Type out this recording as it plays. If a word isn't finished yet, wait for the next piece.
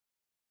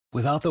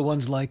Without the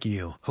ones like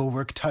you, who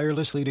work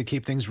tirelessly to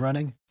keep things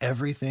running,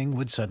 everything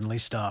would suddenly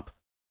stop.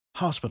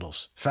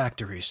 Hospitals,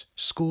 factories,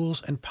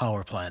 schools, and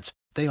power plants,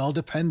 they all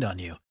depend on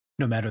you.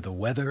 No matter the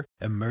weather,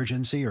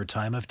 emergency, or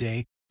time of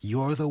day,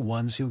 you're the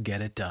ones who get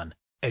it done.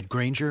 At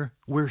Grainger,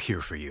 we're here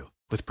for you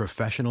with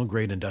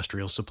professional-grade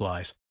industrial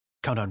supplies.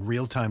 Count on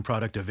real-time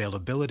product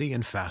availability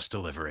and fast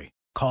delivery.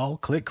 Call,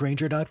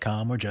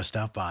 clickgrainger.com, or just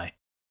stop by.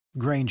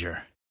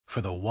 Grainger, for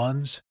the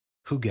ones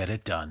who get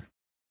it done.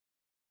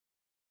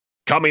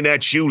 Coming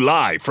at you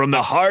live from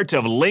the heart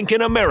of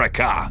Lincoln,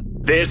 America.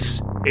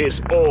 This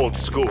is Old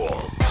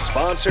School,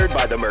 sponsored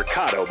by the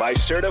Mercado by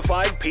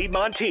Certified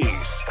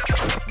Piedmontese.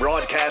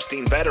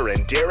 Broadcasting veteran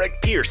Derek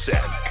Pearson.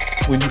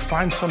 When you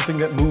find something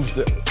that moves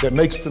them, that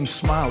makes them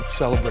smile,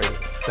 celebrate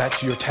it.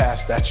 That's your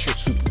task. That's your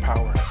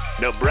superpower.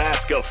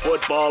 Nebraska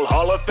Football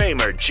Hall of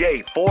Famer Jay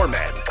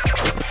Foreman.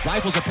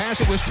 Rifles a pass.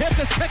 It was tipped.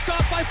 It's picked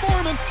off by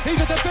Foreman. He's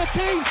at the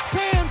 15,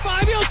 10,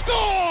 5. He'll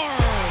score!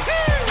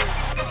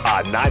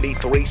 On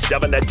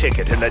 93.7 The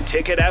Ticket and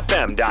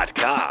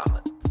theticketfm.com.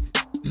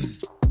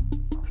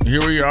 Here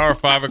we are,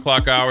 5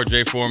 o'clock hour.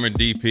 Jay Foreman,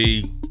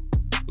 DP,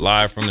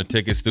 live from the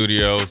Ticket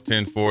Studios,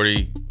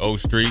 1040 O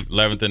Street,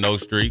 11th and O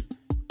Street.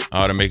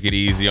 To make it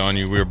easy on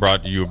you, we're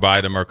brought to you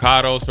by the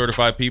Mercado,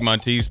 Certified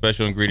Piedmontese,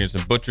 Special Ingredients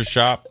and Butcher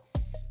Shop.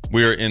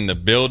 We're in the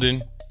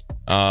building.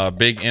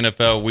 Big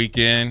NFL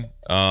weekend.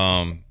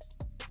 I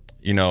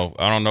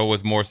don't know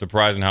what's more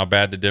surprising, how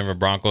bad the Denver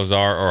Broncos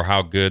are or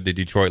how good the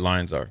Detroit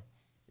Lions are.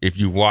 If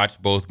you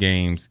watch both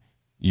games,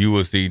 you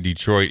will see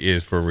Detroit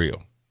is for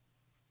real.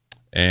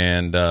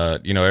 And,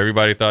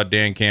 everybody thought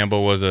Dan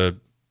Campbell was a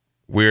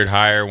weird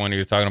hire when he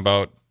was talking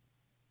about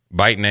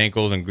biting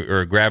ankles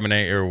or grabbing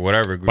or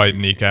whatever.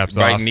 Biting kneecaps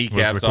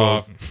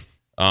off.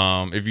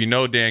 If you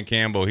know Dan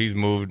Campbell, he's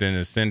moved and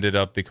ascended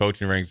up the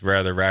coaching ranks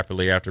rather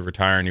rapidly after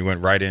retiring. He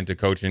went right into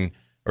coaching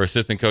or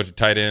assistant coach at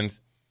tight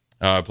ends.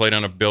 Played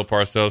under Bill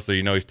Parcells, so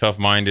he's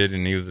tough-minded,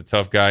 and he was a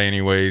tough guy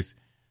anyways.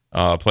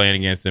 Playing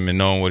against him and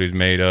knowing what he's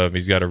made of.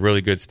 He's got a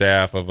really good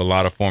staff of a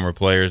lot of former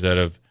players that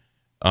have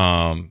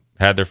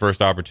had their first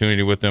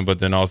opportunity with him, but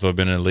then also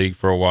been in the league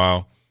for a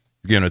while.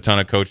 He's given a ton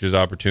of coaches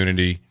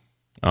opportunity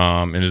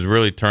and has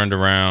really turned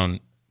around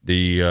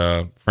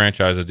the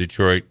franchise of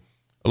Detroit,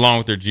 along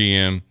with their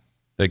GM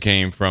that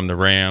came from the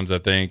Rams, I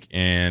think,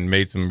 and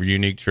made some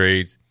unique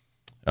trades.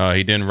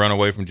 He didn't run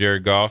away from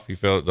Jared Goff. He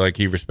felt like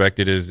he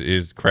respected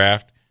his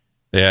craft.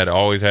 They had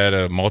always had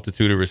a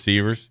multitude of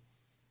receivers.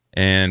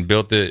 And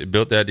built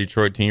that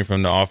Detroit team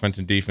from the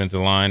offensive and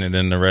defensive line, and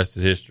then the rest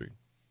is history.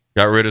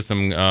 Got rid of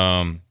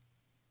some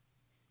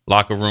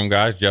locker room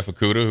guys, Jeff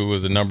Okudah, who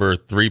was a number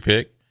 3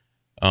 pick,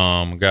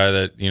 a guy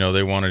that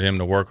they wanted him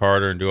to work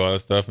harder and do all that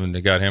stuff, and they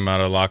got him out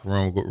of the locker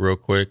room real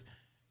quick,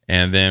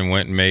 and then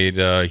went and made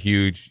a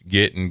huge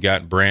get and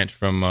got Branch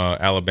from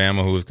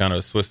Alabama, who was kind of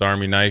a Swiss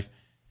Army knife.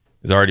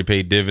 He's already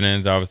paid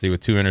dividends, obviously, with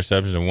 2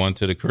 interceptions and 1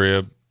 to the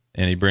crib,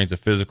 and he brings a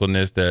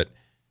physicalness that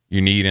you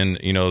need in,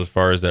 as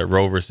far as that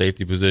rover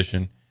safety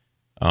position.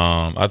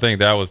 I think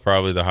that was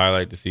probably the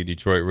highlight to see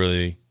Detroit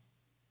really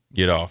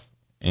get off,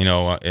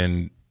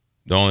 and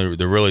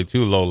the really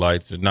 2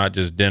 lowlights is not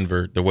just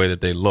Denver, the way that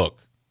they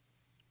look,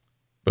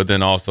 but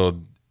then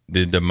also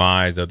the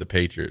demise of the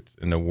Patriots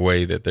and the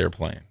way that they're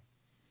playing.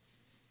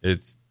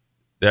 That's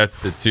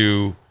the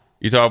 2,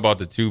 you talk about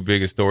the 2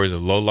 biggest stories of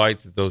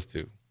lowlights, it's those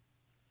 2.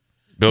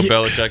 Bill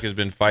Belichick has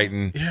been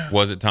fighting. Yeah.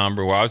 Was it Tom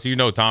Brady? Well,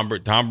 obviously,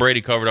 Tom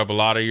Brady covered up a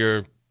lot of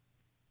your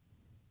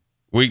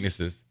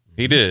weaknesses.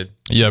 He did.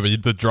 Yeah,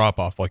 but the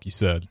drop-off, like you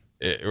said,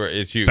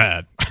 it's huge.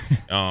 Bad.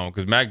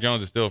 Because Mac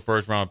Jones is still a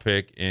first-round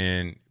pick,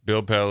 and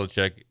Bill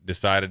Belichick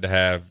decided to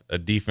have a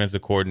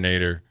defensive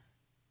coordinator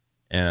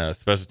and a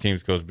special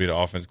teams coach be the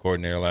offensive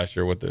coordinator last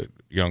year with the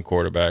young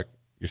quarterback.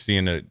 You're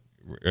seeing the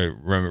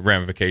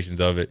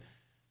ramifications of it.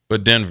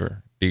 But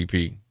Denver,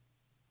 DP,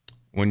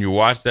 when you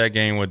watch that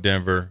game with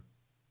Denver,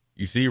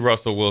 you see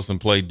Russell Wilson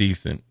play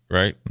decent,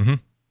 right?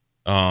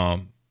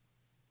 Mm-hmm.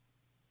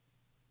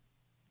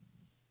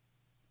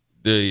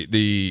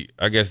 The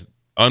I guess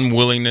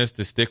unwillingness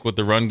to stick with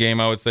the run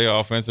game, I would say,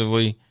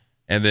 offensively,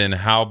 and then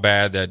how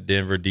bad that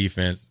Denver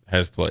defense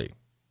has played.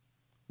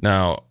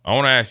 Now, I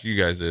want to ask you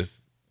guys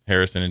this,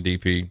 Harrison and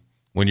DP.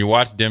 When you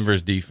watch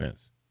Denver's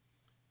defense,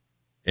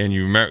 and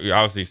you remember,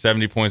 obviously,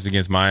 70 points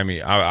against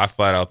Miami, I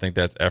flat out think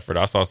that's effort.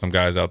 I saw some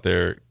guys out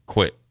there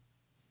quit.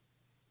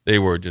 They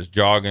were just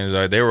jogging.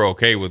 They were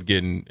okay with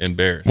getting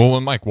embarrassed. Well,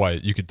 when Mike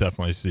White, you could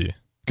definitely see.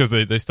 Because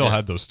they still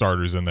had those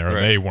starters in there, and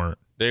right.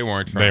 They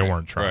weren't trying. They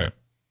weren't trying. Right.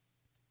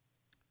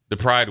 The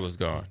pride was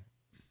gone.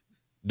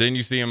 Then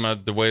you see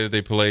them the way that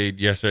they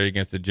played yesterday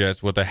against the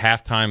Jets with a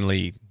halftime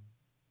lead,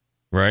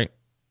 right?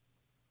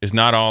 It's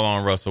not all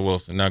on Russell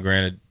Wilson. Now,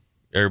 granted,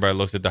 everybody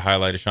looks at the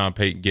highlight of Sean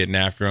Payton getting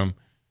after him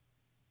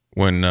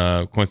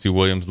when Quincy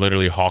Williams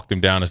literally hawked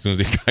him down as soon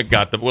as he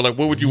got them. Well, like,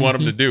 what would you want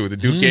him to do? The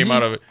dude came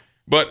out of it.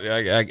 But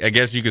I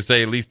guess you could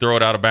say at least throw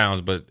it out of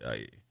bounds. But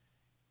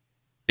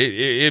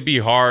it'd be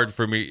hard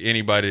for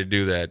anybody to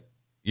do that.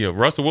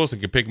 Russell Wilson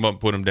can pick him up and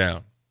put him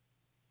down.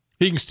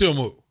 He can still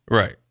move.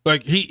 Right.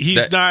 Like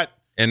he's not.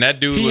 And that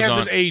dude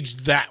hasn't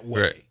aged that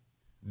way. Right.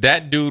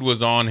 That dude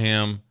was on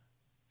him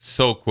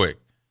so quick.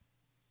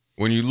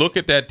 When you look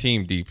at that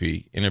team,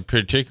 DP, and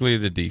particularly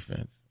the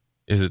defense,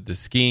 is it the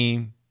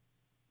scheme?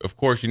 Of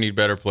course, you need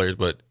better players,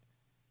 but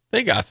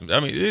they got some. I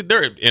mean,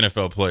 they're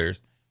NFL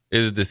players.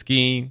 Is it the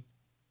scheme,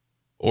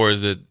 or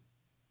is it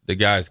the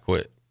guys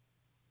quit?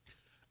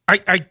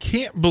 I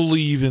can't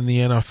believe in the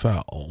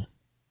NFL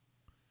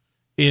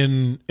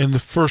in the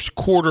first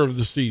quarter of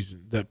the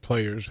season that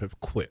players have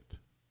quit.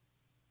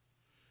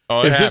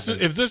 Oh,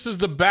 if this is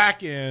the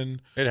back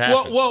end, it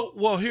happens.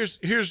 Well.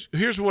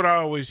 Here's what I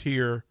always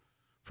hear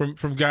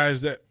from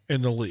guys that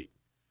in the league.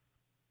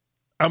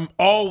 I'm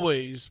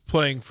always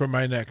playing for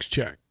my next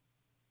check.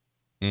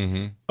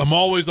 Mm-hmm. I'm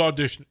always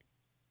auditioning,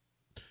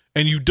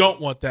 and you don't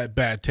want that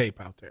bad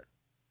tape out there.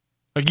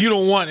 Like, you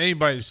don't want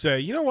anybody to say,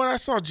 you know what, I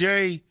saw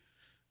Jay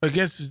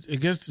against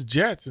the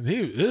Jets, and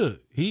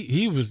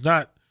he was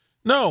not.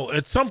 No,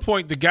 at some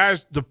point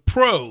the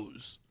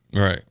pros,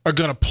 right, are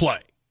going to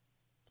play.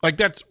 Like,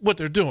 that's what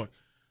they're doing.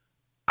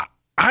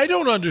 I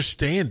don't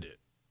understand it,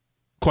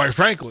 quite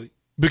frankly,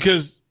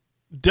 because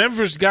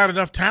Denver's got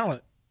enough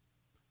talent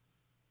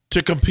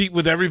to compete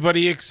with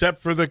everybody except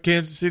for the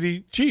Kansas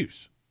City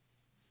Chiefs.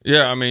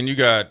 Yeah, I mean, you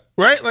got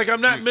right. Like,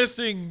 I'm not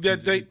missing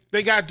that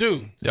they got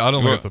dude. Yeah, I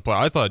don't think it's a play.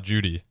 I thought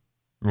Judy,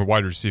 a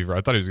wide receiver,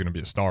 I thought he was going to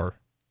be a star.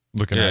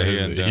 Looking at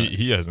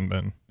he hasn't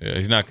been. Yeah,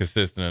 he's not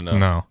consistent enough.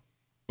 No.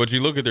 But you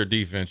look at their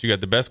defense. You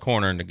got the best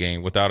corner in the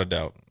game, without a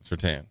doubt,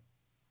 Surtain.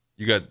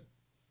 You got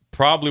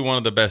probably one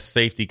of the best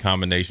safety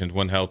combinations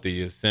when healthy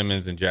is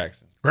Simmons and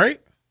Jackson.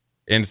 Right.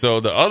 And so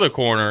the other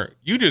corner,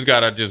 you just got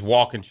to just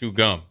walk and chew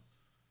gum.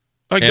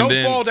 Like, and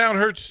don't fall down,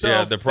 hurt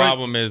yourself. Yeah, the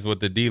problem is with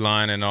the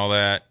D-line and all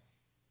that,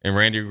 and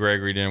Randy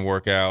Gregory didn't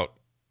work out,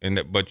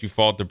 but you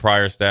fault the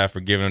prior staff for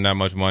giving him that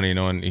much money,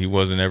 and he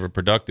wasn't ever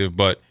productive.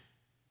 But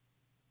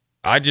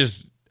I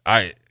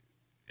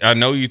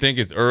know you think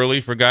it's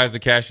early for guys to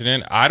cash it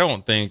in. I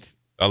don't think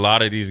a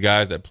lot of these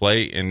guys that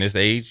play in this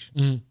age,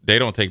 they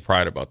don't take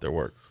pride about their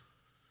work.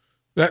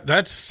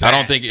 That's sad. I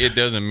don't think it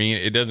doesn't.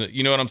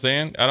 You know what I'm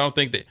saying? I don't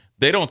think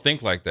they don't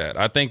think like that.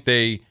 I think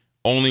they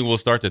only will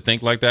start to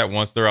think like that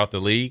once they're out the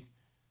league.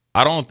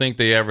 I don't think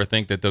they ever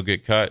think that they'll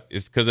get cut.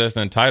 It's because that's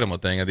an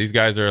entitlement thing. These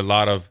guys are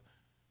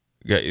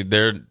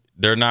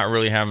they're not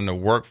really having to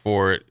work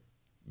for it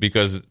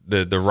because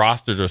the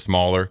rosters are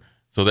smaller.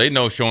 So they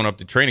know showing up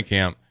to training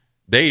camp,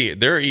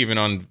 they're even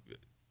on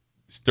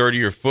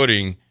sturdier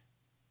footing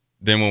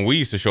than when we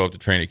used to show up to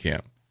training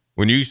camp.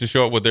 When you used to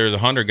show up with there's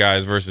 100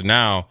 guys versus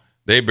now,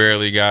 they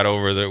barely got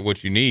over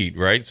what you need,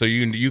 right? So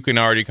you can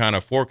already kind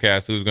of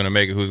forecast who's going to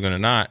make it, who's going to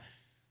not.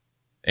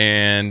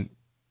 And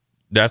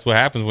that's what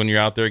happens when you're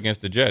out there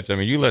against the Jets. I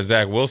mean, you let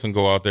Zach Wilson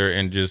go out there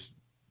and just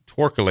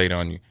twerkulate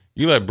on you.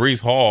 You let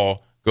Breece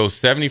Hall go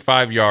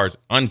 75 yards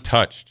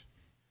untouched.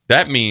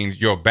 That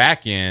means your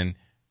back end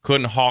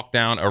couldn't hawk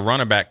down a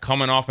running back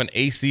coming off an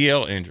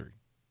ACL injury.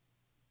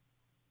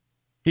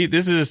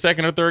 This is his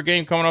second or third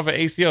game coming off an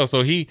ACL.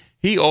 So he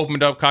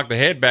opened up, cocked the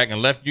head back,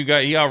 and left you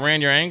guys. He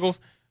outran your angles.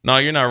 No,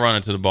 you're not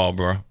running to the ball,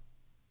 bro.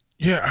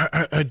 Yeah,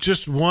 I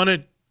just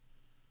wanted,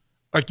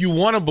 like, you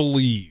want to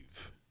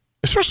believe,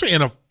 especially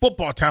in a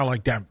football town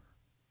like Denver.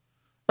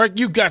 Like,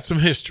 you've got some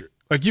history.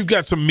 Like, you've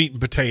got some meat and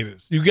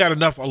potatoes. You've got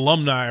enough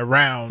alumni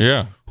around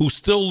who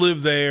still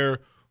live there,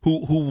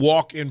 who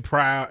walk in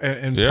proud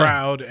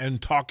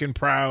and talk in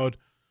proud.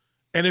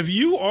 And if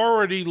you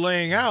already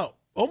laying out,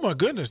 oh my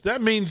goodness,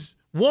 that means,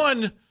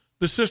 one,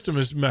 the system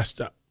is messed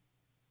up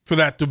for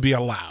that to be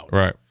allowed.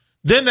 Right.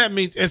 Then that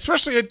means,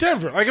 especially at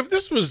Denver, like if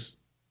this was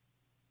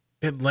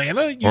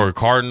Atlanta or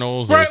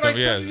Cardinals, right? Or like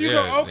you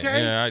go,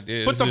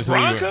 okay, but the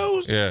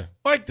Broncos,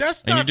 like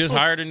that's not. And you just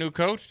hired a new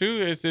coach too.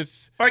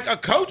 It's like a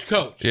coach.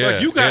 Yeah,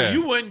 like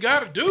you went and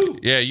got a dude.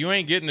 Yeah, you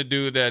ain't getting the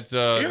dude that's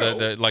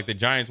like the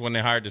Giants when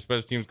they hired the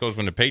special teams coach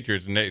from the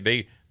Patriots, and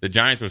the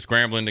Giants were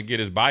scrambling to get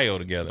his bio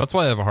together. That's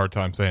why I have a hard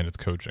time saying it's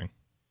coaching.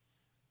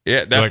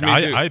 Yeah, that's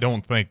like me too. I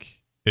don't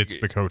think it's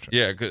the coaching.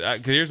 Yeah,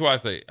 because here's why I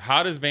say,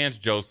 how does Vance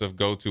Joseph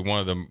go to one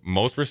of the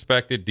most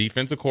respected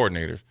defensive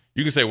coordinators?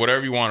 You can say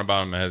whatever you want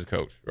about him as a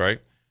coach, right?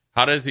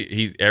 How does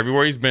he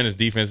everywhere he's been, his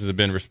defenses have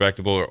been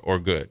respectable or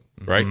good,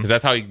 right? Because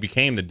that's how he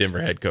became the Denver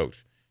head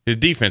coach. His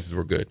defenses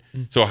were good.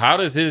 So how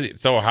does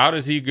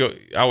he go?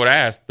 I would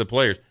ask the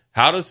players,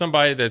 how does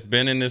somebody that's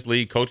been in this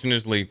league, coaching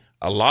this league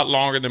a lot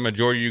longer than the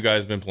majority of you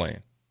guys have been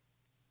playing,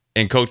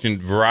 and coaching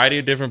a variety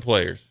of different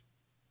players,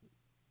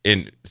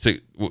 and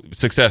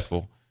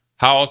successful,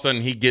 how all of a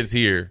sudden he gets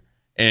here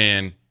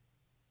and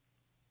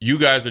you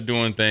guys are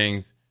doing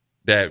things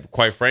that,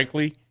 quite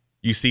frankly,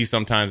 you see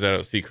sometimes at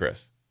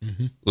Seacrest.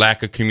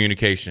 Lack of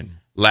communication,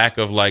 lack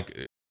of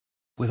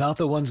Without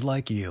the ones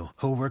like you,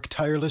 who work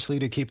tirelessly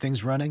to keep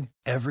things running,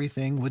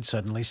 everything would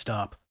suddenly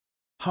stop.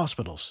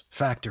 Hospitals,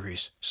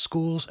 factories,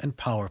 schools, and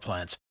power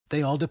plants,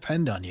 they all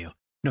depend on you.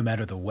 No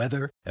matter the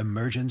weather,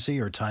 emergency,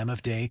 or time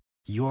of day,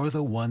 you're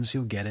the ones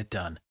who get it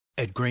done.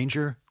 At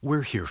Grainger,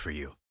 we're here for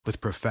you with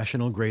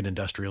professional-grade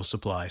industrial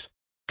supplies.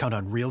 Count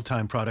on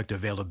real-time product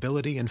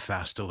availability and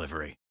fast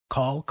delivery.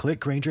 Call, click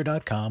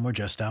Grainger.com, or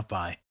just stop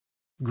by.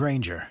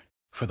 Grainger,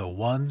 for the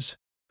ones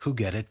who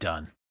get it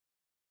done.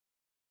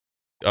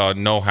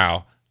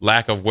 Know-how,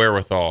 lack of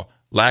wherewithal,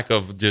 lack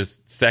of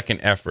just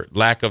second effort,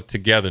 lack of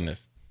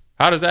togetherness.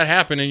 How does that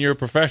happen in your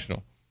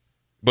professional?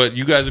 But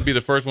you guys would be the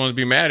first ones to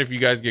be mad if you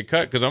guys get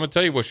cut, because I'm going to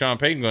tell you what Sean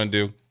Payton's going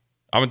to do.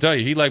 I'm going to tell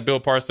you, he like Bill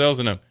Parcells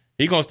and them.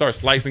 He's going to start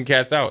slicing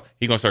cats out.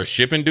 He's going to start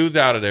shipping dudes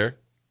out of there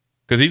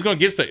because he's going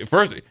to get –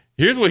 first,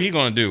 here's what he's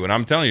going to do, and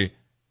I'm telling you,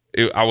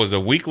 I was a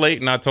week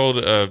late, and I told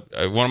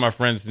one of my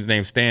friends, his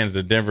name's Stan's,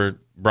 the Denver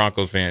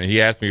Broncos fan, and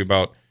he asked me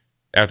about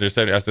after the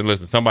 70. I said,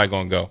 listen, somebody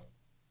going to go.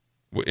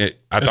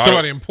 I thought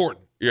somebody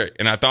important. Yeah,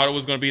 and I thought it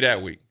was going to be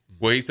that week.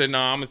 Well, he said, no,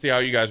 I'm going to see how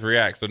you guys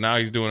react. So now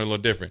he's doing it a little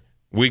different.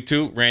 Week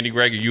 2, Randy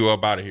Gregory, you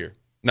up out of here.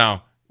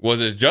 Now,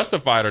 was it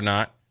justified or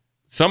not?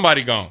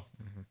 Somebody gone.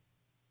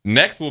 Mm-hmm.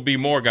 Next will be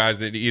more guys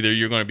that either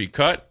you're going to be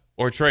cut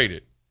or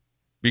traded.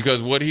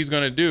 Because what he's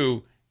going to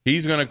do,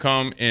 he's going to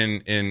come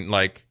in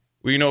like,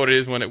 well, you know what it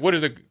is what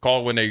is it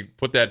called when they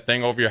put that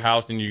thing over your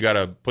house and you got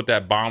to put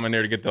that bomb in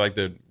there to get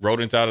the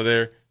rodents out of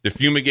there?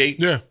 Defumigate?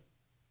 Yeah.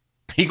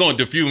 He's going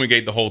to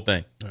defumigate the whole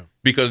thing. Yeah.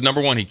 Because number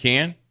one, he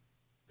can,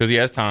 because he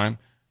has time.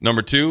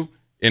 Number two,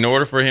 in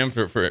order for him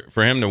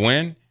for him to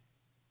win,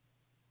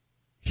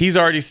 he's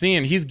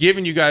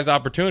giving you guys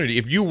opportunity.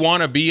 If you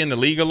want to be in the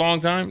league a long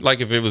time,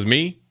 like if it was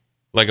me,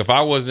 like if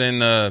I was in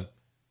the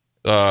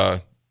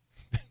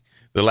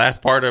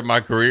last part of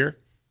my career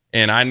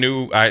and I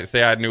knew I was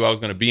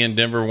going to be in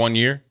Denver 1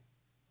 year,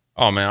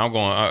 oh man, I'm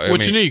going.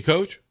 What you need,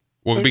 Coach?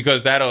 Well,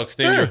 because that'll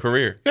extend your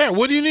career. Yeah,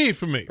 what do you need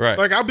from me? Right.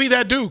 Like, I'll be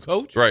that dude,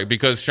 Coach. Right,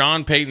 because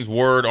Sean Payton's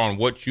word on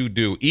what you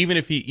do, even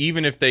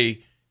if they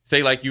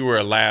say like you were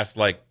a last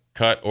like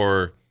cut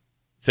or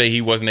say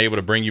he wasn't able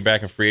to bring you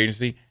back in free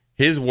agency,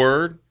 his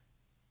word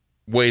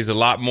weighs a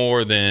lot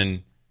more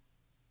than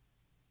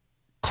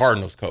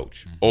Cardinals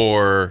coach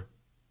or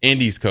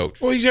Indies coach.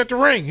 Well, he's got the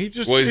ring. He's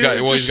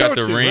got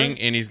the ring,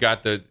 and he's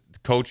got the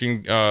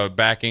coaching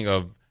backing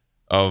of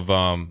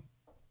Bill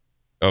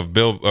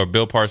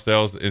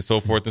Parcells and so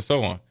forth and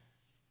so on.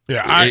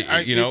 Yeah,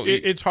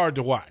 it's hard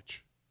to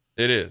watch.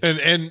 It is,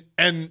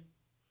 and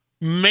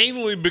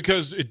mainly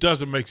because it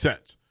doesn't make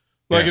sense.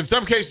 Like in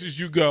some cases,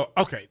 you go,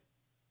 okay,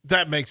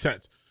 that makes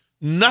sense.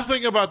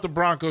 Nothing about the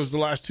Broncos the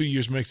last 2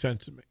 years makes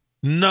sense to me.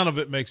 None of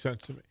it makes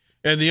sense to me.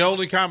 And the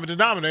only common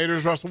denominator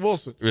is Russell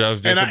Wilson. I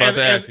was just about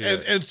to ask you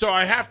that. And so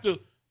I have to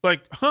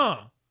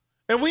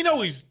And we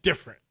know he's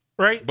different,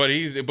 right? But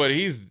I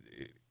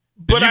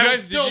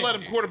still let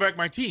him quarterback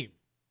my team.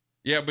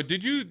 Yeah, but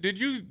have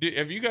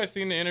you guys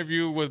seen the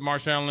interview with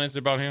Marshawn Lynch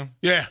about him?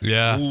 Yeah.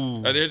 I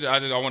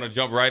want to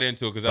jump right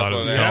into it because that's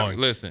what I was.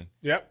 Listen.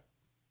 Yep.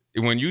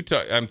 When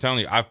I'm telling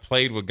you, I've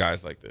played with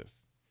guys like this.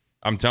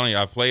 I'm telling you,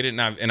 I've played it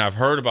and I've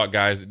heard about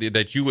guys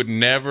that you would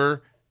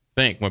never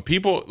think. When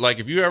people, like,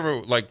 if you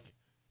ever, like,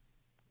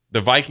 the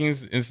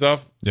Vikings and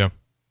stuff, yeah,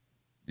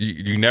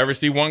 you never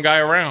see one guy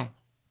around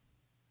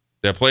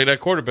that play that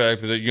quarterback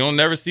because you don't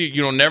never see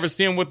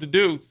him with the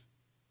dudes.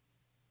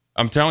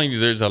 I'm telling you,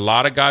 there's a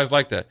lot of guys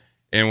like that.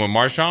 And when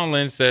Marshawn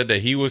Lynch said that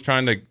he was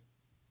trying to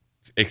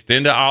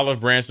extend the olive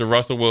branch to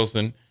Russell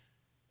Wilson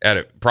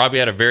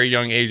probably at a very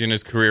young age in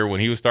his career when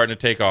he was starting to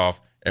take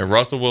off, and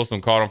Russell Wilson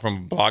called him from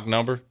a block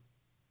number,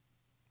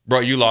 bro,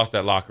 you lost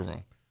that locker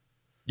room.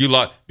 You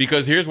lost,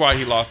 because here's why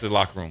he lost his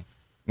locker room.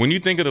 When you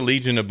think of the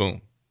Legion of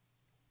Boom,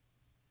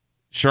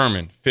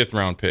 Sherman, 5th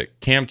round pick.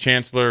 Cam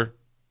Chancellor,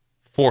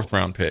 4th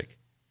round pick.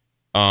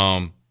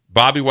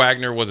 Bobby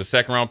Wagner was a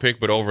 2nd round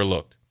pick, but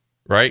overlooked,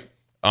 right?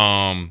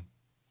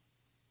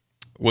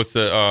 What's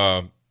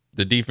the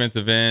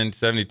defensive end,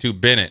 72,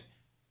 Bennett.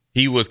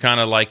 He was kind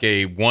of like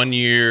a 1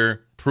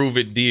 year prove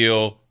it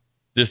deal,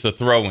 just a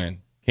throw in.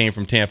 Came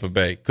from Tampa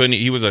Bay.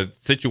 He was a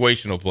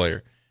situational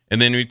player.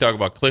 And then we talk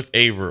about Cliff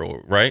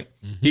Averill, right?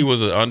 Mm-hmm. He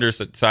was an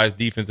undersized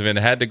defensive end.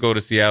 Had to go to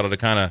Seattle to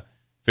kind of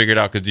figure it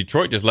out because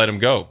Detroit just let him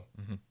go,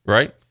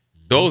 right?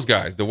 Mm-hmm. Those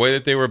guys, the way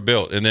that they were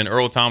built. And then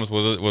Earl Thomas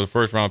was a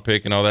 1st round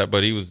pick and all that,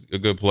 but he was a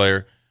good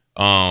player.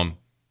 That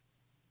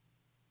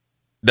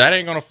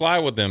ain't going to fly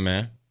with them,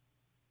 man.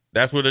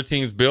 That's where the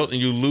team's built,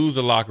 and you lose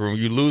the locker room.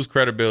 You lose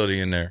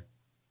credibility in there.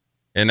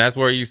 And that's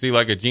where you see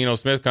like a Geno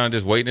Smith kind of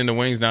just waiting in the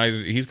wings. Now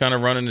he's kind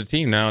of running the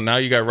team now. Now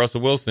you got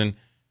Russell Wilson,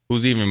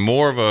 who's even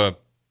more of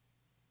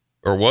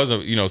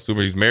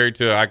super. He's married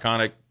to an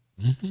iconic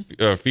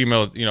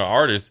female,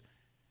 artist.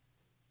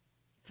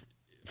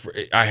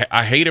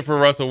 I hate it for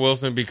Russell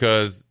Wilson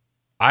because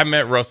I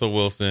met Russell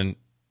Wilson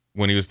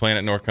when he was playing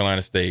at North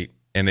Carolina State,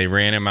 and they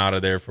ran him out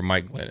of there for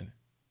Mike Glennon.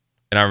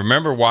 And I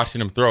remember watching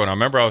him throw. And I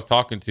remember I was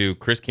talking to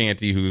Chris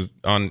Canty, who's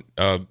on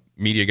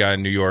media guy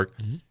in New York,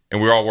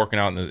 and we were all working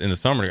out in the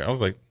summer. I was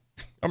like,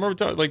 I remember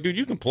telling, like, dude,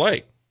 you can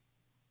play.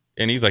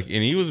 And he's like,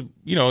 and he was,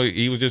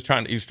 he was just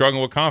he's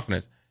struggling with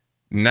confidence.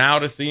 Now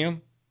to see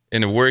him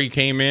and where he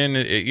came in,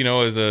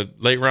 as a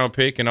late round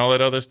pick and all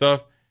that other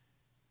stuff,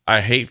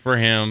 I hate for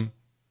him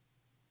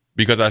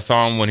because I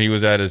saw him when he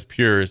was at his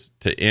purest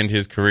to end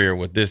his career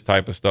with this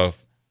type of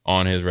stuff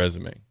on his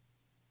resume.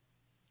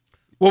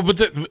 Well, but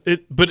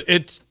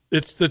it's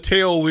the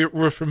tale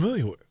we're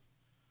familiar with.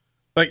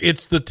 Like,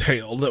 it's the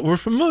tale that we're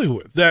familiar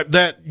with.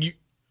 That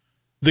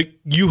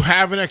you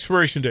have an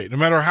expiration date, no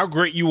matter how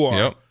great you are.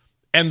 Yep.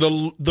 And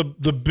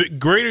the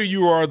greater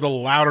you are, the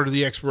louder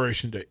the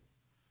expiration date,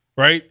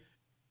 right?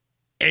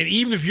 And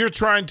even if you're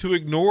trying to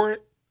ignore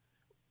it,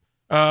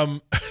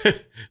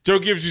 Joe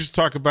Gibbs used to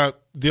talk about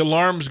the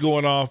alarms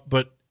going off,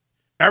 but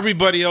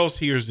everybody else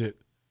hears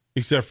it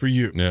except for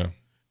you. Yeah.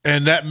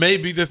 And that may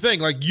be the thing.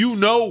 Like, you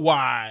know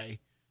why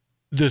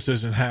this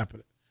isn't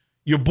happening.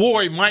 Your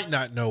boy might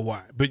not know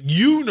why, but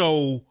you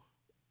know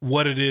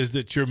what it is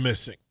that you're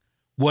missing.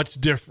 What's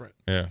different?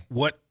 Yeah.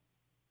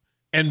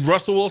 And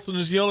Russell Wilson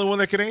is the only one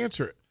that can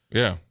answer it.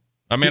 Yeah.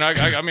 I mean,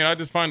 I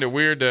just find it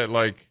weird that,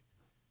 like,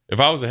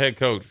 if I was a head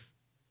coach,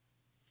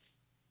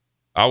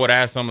 I would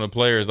ask some of the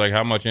players, like,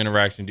 how much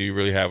interaction do you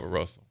really have with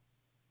Russell?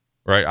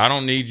 Right? I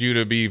don't need you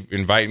to be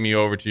inviting me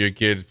over to your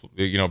kid's,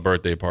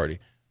 birthday party.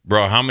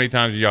 Bro, how many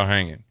times are y'all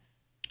hanging?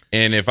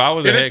 And if I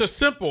was it's a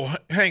simple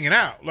hanging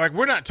out. Like,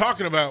 we're not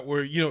talking about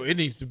where, it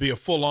needs to be a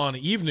full-on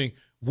evening.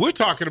 We're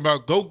talking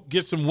about go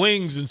get some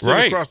wings and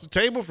sit across the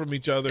table from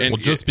each other. And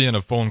just being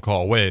a phone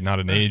call away, not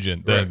an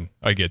agent, then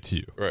I get to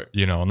you. Right.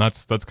 And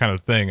that's kind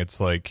of the thing. It's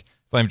like,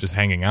 it's not even just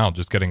hanging out,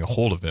 just getting a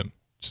hold of him.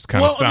 Just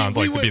kind of sounds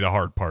to be the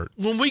hard part.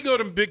 When we go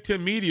to Big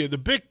Ten Media, the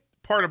big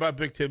part about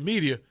Big Ten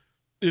Media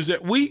is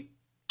that we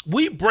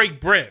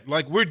break bread.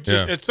 Like, we're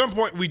just at some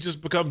point we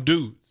just become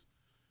dudes.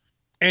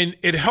 And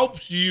it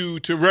helps you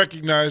to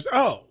recognize,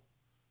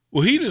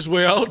 he this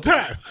way all the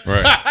time.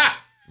 Right.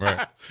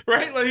 Right.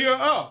 Right?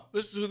 Like,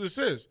 this is who this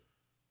is.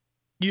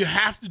 You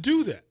have to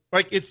do that.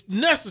 Like, it's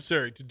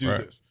necessary to do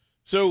this.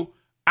 So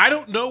I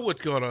don't know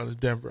what's going on in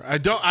Denver.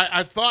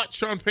 I thought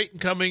Sean Payton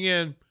coming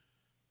in.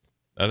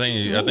 I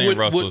think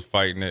Russell's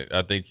fighting it.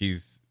 I think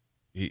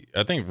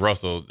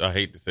Russell, I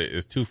hate to say it,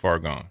 is too far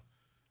gone.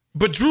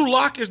 But Drew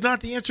Lock is not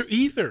the answer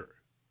either.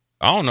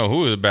 I don't know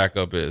who the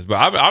backup is, but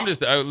I'm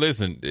just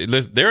listen.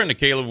 They're in the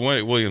Caleb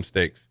Williams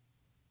stakes.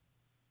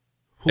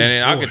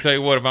 And I can tell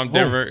you what, if I'm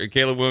Denver,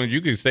 Caleb Williams,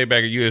 you can stay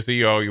back at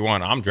USC all you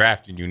want. I'm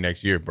drafting you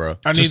next year, bro.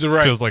 I need the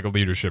rights. Feels like a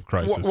leadership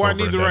crisis. I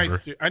need the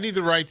rights. I need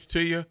the rights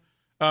to you.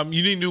 You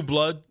need new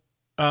blood.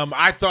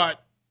 I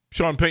thought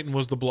Sean Payton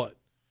was the blood.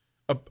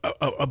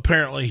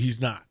 Apparently, he's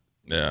not.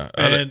 Yeah,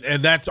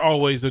 and that's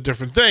always a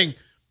different thing.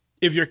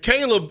 If you're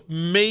Caleb,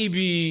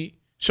 maybe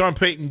Sean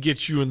Payton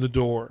gets you in the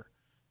door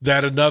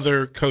that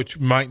another coach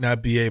might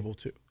not be able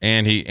to.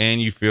 And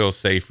you feel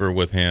safer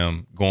with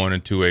him going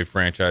into a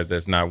franchise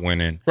that's not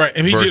winning. Right,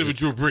 and he did it with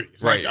Drew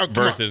Brees. Right,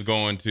 versus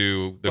going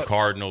to the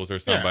Cardinals or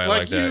somebody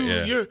like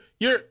that.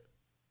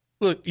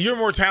 You're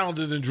more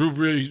talented than Drew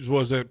Brees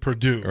was at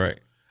Purdue. Right.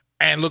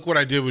 And look what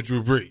I did with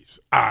Drew Brees.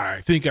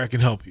 I think I can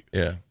help you.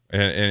 Yeah,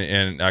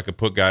 and I could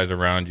put guys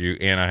around you,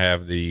 and I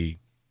have the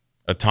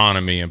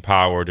autonomy and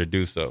power to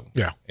do so.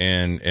 Yeah.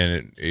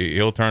 And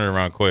he'll turn it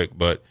around quick,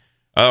 but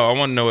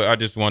I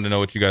just wanted to know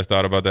what you guys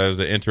thought about that. It was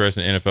an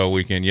interesting NFL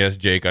weekend. Yes,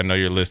 Jake, I know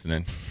you're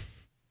listening.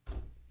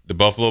 The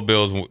Buffalo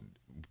Bills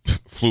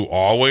flew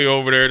all the way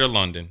over there to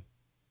London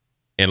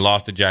and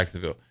lost to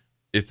Jacksonville.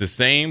 It's the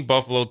same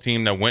Buffalo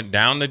team that went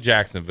down to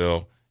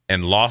Jacksonville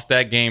and lost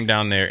that game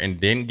down there and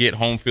didn't get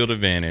home field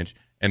advantage.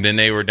 And then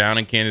they were down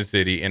in Kansas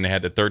City and they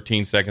had the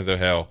 13 seconds of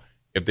hell.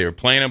 If they were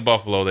playing in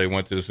Buffalo, they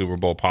went to the Super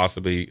Bowl,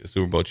 possibly a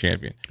Super Bowl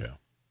champion. Yeah.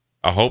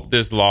 I hope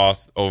this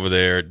loss over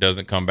there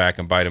doesn't come back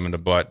and bite them in the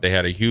butt. They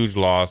had a huge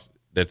loss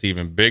that's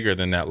even bigger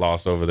than that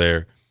loss over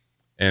there,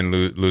 and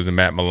losing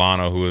Matt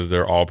Milano, who is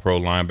their all-pro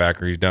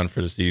linebacker. He's done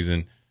for the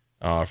season,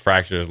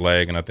 fractured his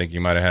leg, and I think he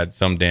might have had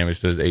some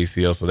damage to his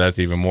ACL, so that's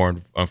even more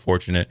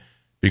unfortunate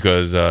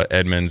because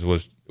Edmonds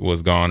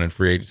was gone in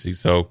free agency.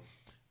 So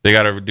they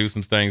got to do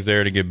some things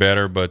there to get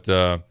better, but it's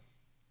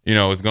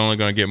only going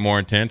to get more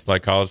intense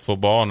like college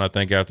football, and I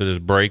think after this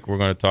break we're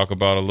going to talk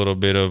about a little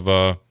bit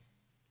of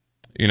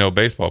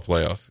baseball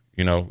playoffs,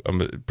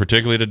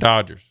 particularly the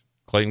Dodgers,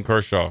 Clayton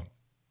Kershaw.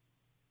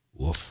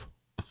 Woof.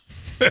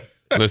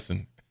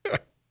 Listen,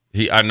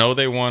 I know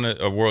they won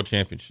a world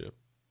championship,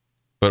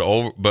 but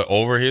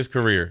over his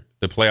career,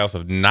 the playoffs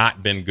have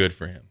not been good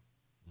for him.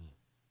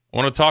 I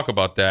want to talk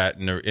about that.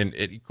 And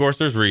of course,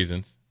 there's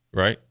reasons,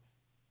 right?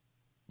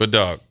 But,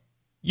 dog,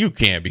 you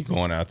can't be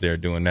going out there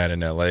doing that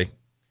in L.A.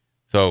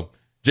 So,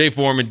 Jay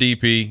Foreman,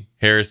 DP,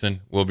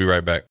 Harrison, we'll be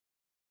right back.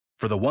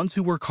 For the ones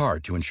who work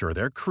hard to ensure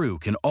their crew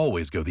can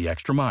always go the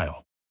extra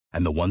mile,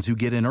 and the ones who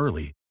get in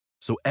early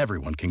so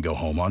everyone can go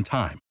home on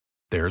time,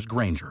 there's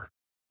Grainger,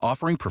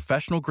 offering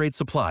professional-grade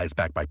supplies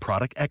backed by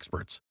product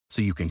experts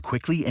so you can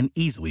quickly and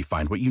easily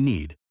find what you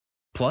need.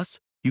 Plus,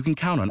 you can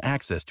count on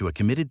access to a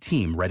committed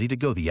team ready to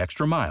go the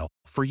extra mile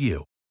for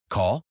you.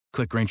 Call,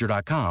 click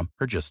Grainger.com,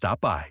 or just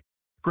stop by.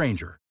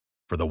 Grainger,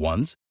 for the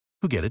ones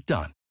who get it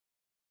done.